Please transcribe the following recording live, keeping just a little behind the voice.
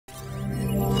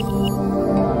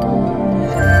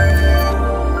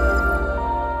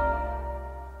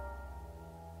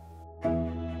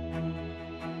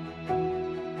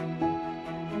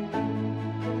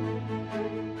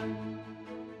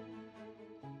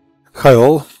Hi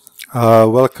all,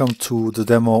 welcome to the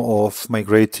demo of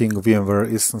migrating VMware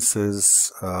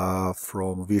instances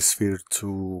from vSphere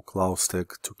to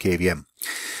CloudStack to KVM.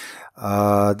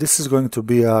 This is going to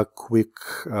be a quick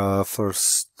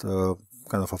first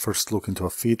look into a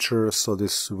feature, so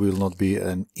this will not be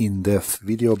an in-depth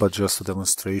video, but just a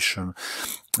demonstration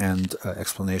and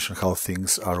explanation how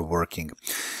things are working.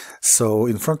 So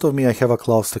in front of me I have a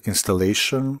CloudStack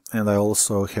installation, and I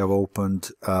also have opened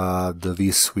the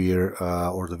vSphere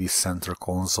or the vCenter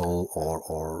console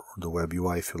or the web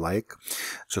UI if you like,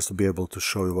 just to be able to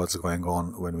show you what's going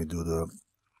on when we do the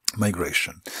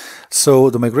migration.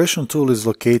 So the migration tool is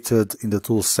located in the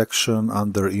tools section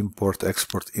under import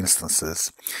export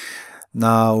instances.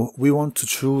 Now we want to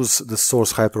choose the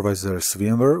source hypervisor as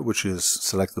VMware, which is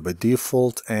selected by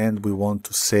default, and we want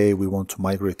to say we want to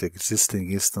migrate the existing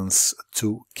instance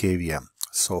to KVM.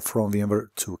 So from VMware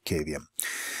to KVM.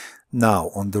 Now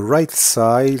on the right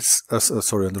side,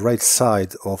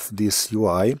 of this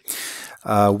UI,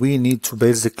 we need to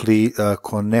basically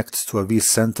connect to a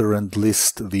vCenter and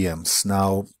list VMs.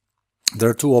 Now there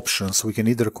are two options. We can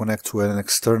either connect to an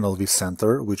external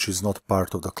vCenter, which is not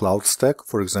part of the CloudStack,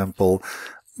 for example,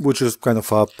 which is kind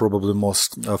of a probably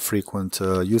most frequent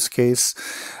use case,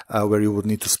 where you would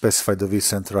need to specify the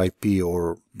vCenter IP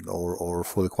or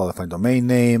fully qualified domain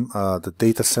name, the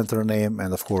data center name,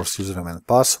 and of course username and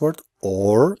password.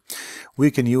 Or we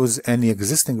can use any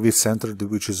existing vCenter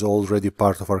which is already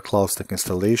part of our CloudStack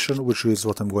installation, which is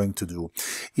what I'm going to do.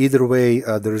 Either way,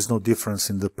 there is no difference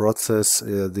in the process.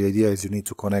 The idea is you need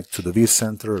to connect to the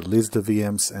vCenter, list the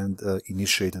VMs, and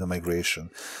initiate the migration.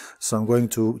 So I'm going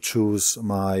to choose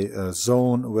my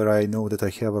zone where I know that I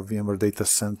have a VMware data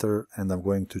center, and I'm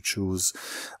going to choose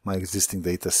my existing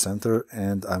data center,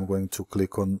 and I'm going to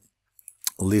click on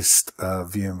list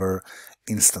VMware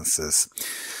instances.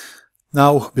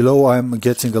 Now below I'm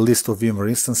getting a list of VMware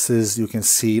instances. You can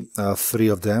see 3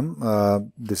 of them.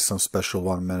 This is some special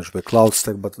one managed by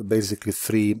CloudStack, but basically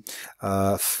three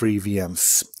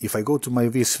VMs. If I go to my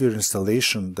vSphere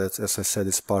installation, that, as I said,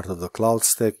 is part of the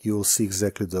CloudStack, you'll see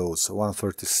exactly those: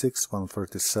 136,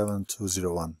 137,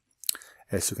 201.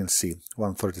 As you can see,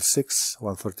 136,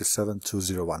 137,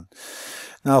 201.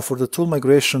 Now for the tool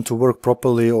migration to work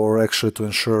properly, or actually to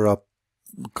ensure a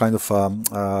kind of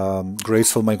a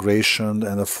graceful migration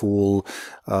and a full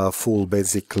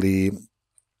basically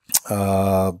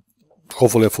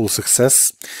hopefully a full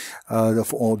success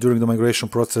during the migration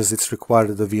process, it's required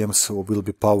that the VMs will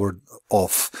be powered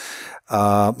off.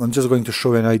 I'm just going to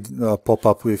show you an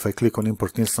pop-up. If I click on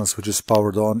import instance which is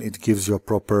powered on, it gives you a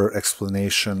proper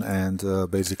explanation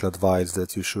and basic advice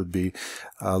that you should be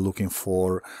looking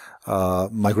for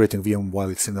migrating VM while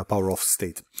it's in a power off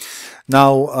state.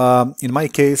 Now, in my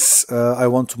case, I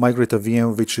want to migrate a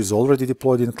VM which is already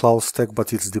deployed in CloudStack,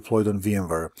 but it's deployed on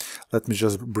VMware. Let me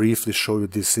just briefly show you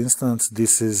this instance.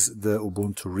 This is the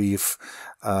Ubuntu Reef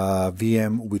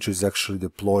VM, which is actually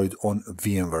deployed on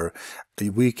VMware.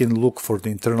 We can look for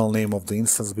the internal name of the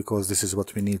instance because this is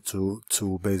what we need to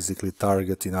basically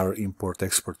target in our import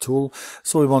export tool.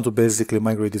 So we want to basically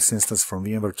migrate this instance from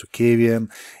VMware to KVM,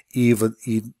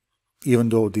 even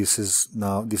though this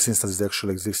instance is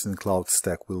actually existing in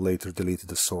CloudStack. We'll later delete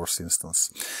the source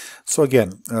instance. So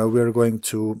again, we are going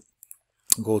to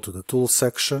go to the tools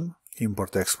section,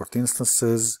 import export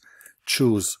instances,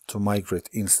 choose to migrate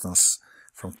instance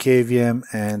from KVM,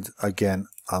 and again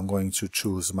I'm going to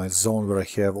choose my zone where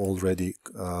I have already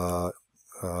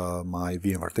my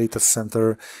VMware data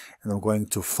center, and I'm going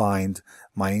to find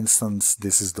my instance.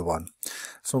 This is the one.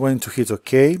 So I'm going to hit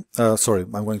OK.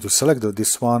 I'm going to select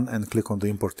this one and click on the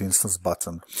import instance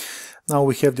button. Now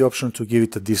we have the option to give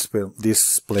it a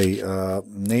display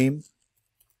name.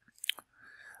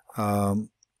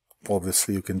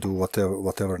 Obviously you can do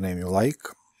whatever name you like.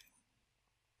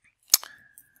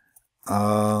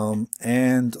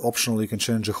 And optionally you can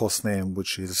change the host name,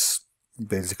 which is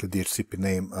basically the DHCP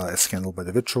name as handled by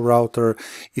the virtual router.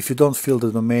 If you don't fill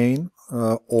the domain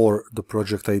or the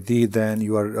project ID, then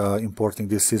you are importing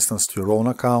this instance to your own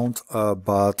account,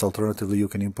 but alternatively you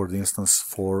can import the instance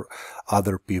for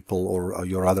other people or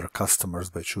your other customers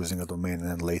by choosing a domain and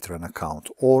then later an account,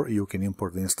 or you can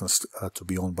import the instance to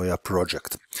be owned by a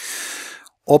project.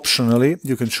 Optionally,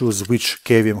 you can choose which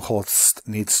KVM host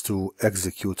needs to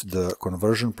execute the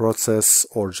conversion process,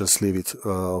 or just leave it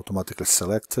automatically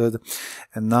selected.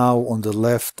 And now on the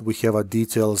left we have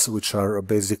details which are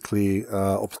basically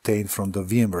obtained from the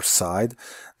VMware side.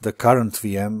 The current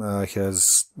VM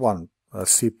has one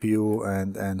CPU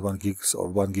and 1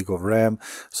 gig of RAM,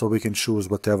 so we can choose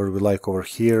whatever we like over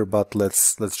here, but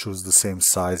let's choose the same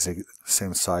size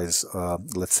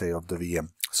let's say of the VM,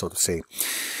 so to say.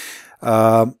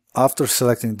 After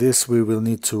selecting this, we will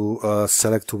need to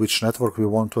select to which network we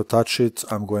want to attach it.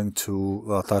 I'm going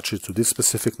to attach it to this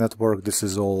specific network. This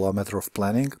is all a matter of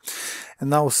planning. And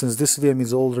now, since this VM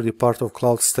is already part of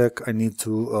CloudStack, I need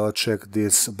to check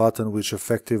this button, which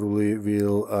effectively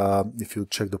will, if you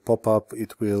check the pop-up,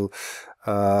 it will,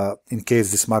 in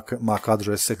case this MAC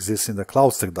address exists in the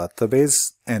CloudStack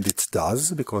database, and it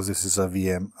does, because this is a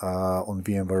VM on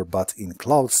VMware but in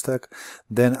CloudStack,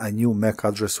 then a new MAC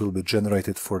address will be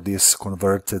generated for this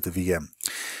converted VM.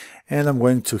 And I'm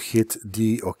going to hit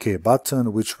the OK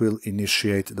button, which will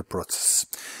initiate the process.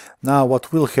 Now,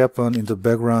 what will happen in the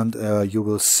background, you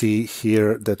will see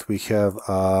here that we have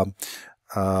a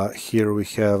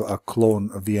clone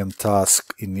VM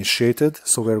task initiated.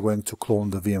 So we're going to clone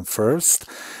the VM first.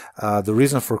 The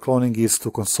reason for cloning is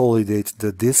to consolidate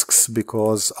the disks,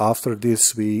 because after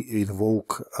this we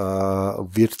invoke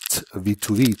virt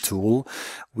v2v tool,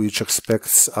 which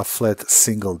expects a flat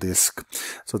single disk.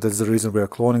 So that's the reason we are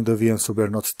cloning the VM, so we're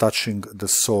not touching the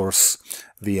source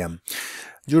VM.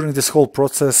 During this whole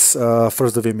process,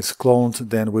 first the VM is cloned,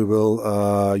 then we will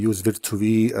use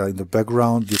virt2v in the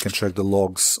background. You can check the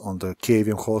logs on the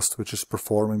KVM host, which is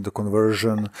performing the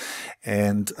conversion,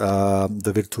 and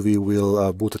the virt2v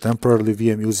will boot a temporary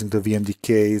VM using the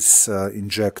VMDKs,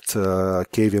 inject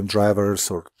KVM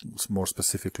drivers, or more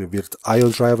specifically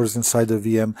virt.io drivers inside the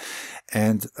VM,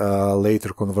 and later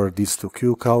convert these to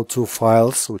QCOW2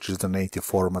 files, which is the native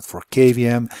format for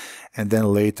KVM, and then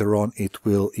later on it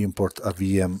will import a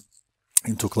VM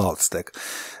into CloudStack.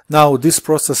 Now, this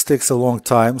process takes a long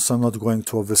time, so I'm not going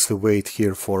to obviously wait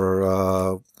here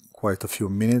for quite a few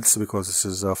minutes, because this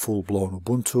is a full-blown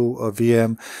Ubuntu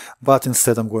VM, but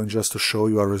instead I'm going just to show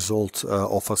you a result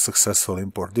of a successful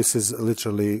import. This is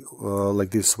literally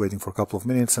like this, waiting for a couple of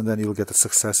minutes, and then you'll get a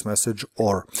success message,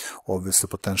 or obviously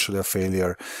potentially a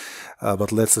failure.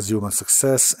 But let's assume a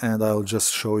success, and I'll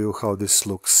just show you how this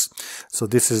looks. So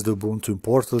this is the Ubuntu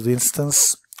imported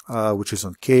instance, which is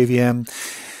on KVM.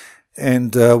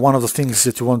 And one of the things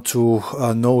that you want to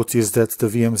note is that the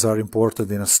VMs are imported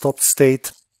in a stopped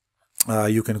state.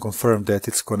 You can confirm that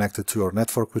it's connected to your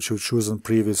network, which you've chosen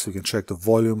previously. You can check the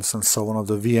volumes and so on of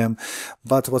the VM.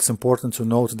 But what's important to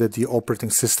note that the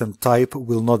operating system type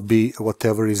will not be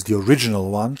whatever is the original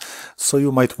one. So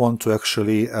you might want to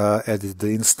actually edit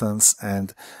the instance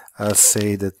and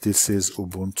say that this is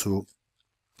Ubuntu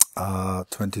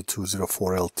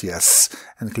 2204 LTS,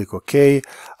 and click OK,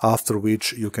 after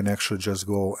which you can actually just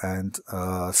go and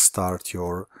start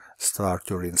your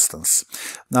instance.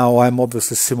 Now, I'm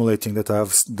obviously simulating that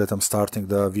I'm starting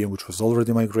the VM which was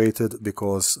already migrated,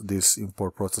 because this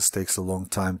import process takes a long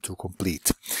time to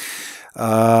complete.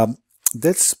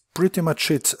 That's pretty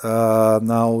much it.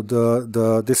 Now,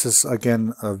 this is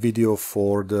again a video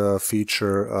for the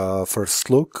feature first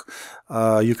look.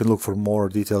 You can look for more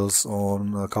details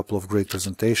on a couple of great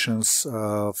presentations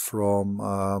from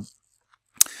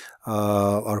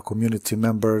our community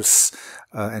members,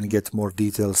 and get more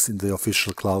details in the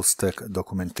official CloudStack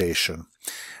documentation.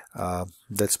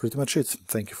 That's pretty much it.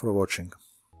 Thank you for watching.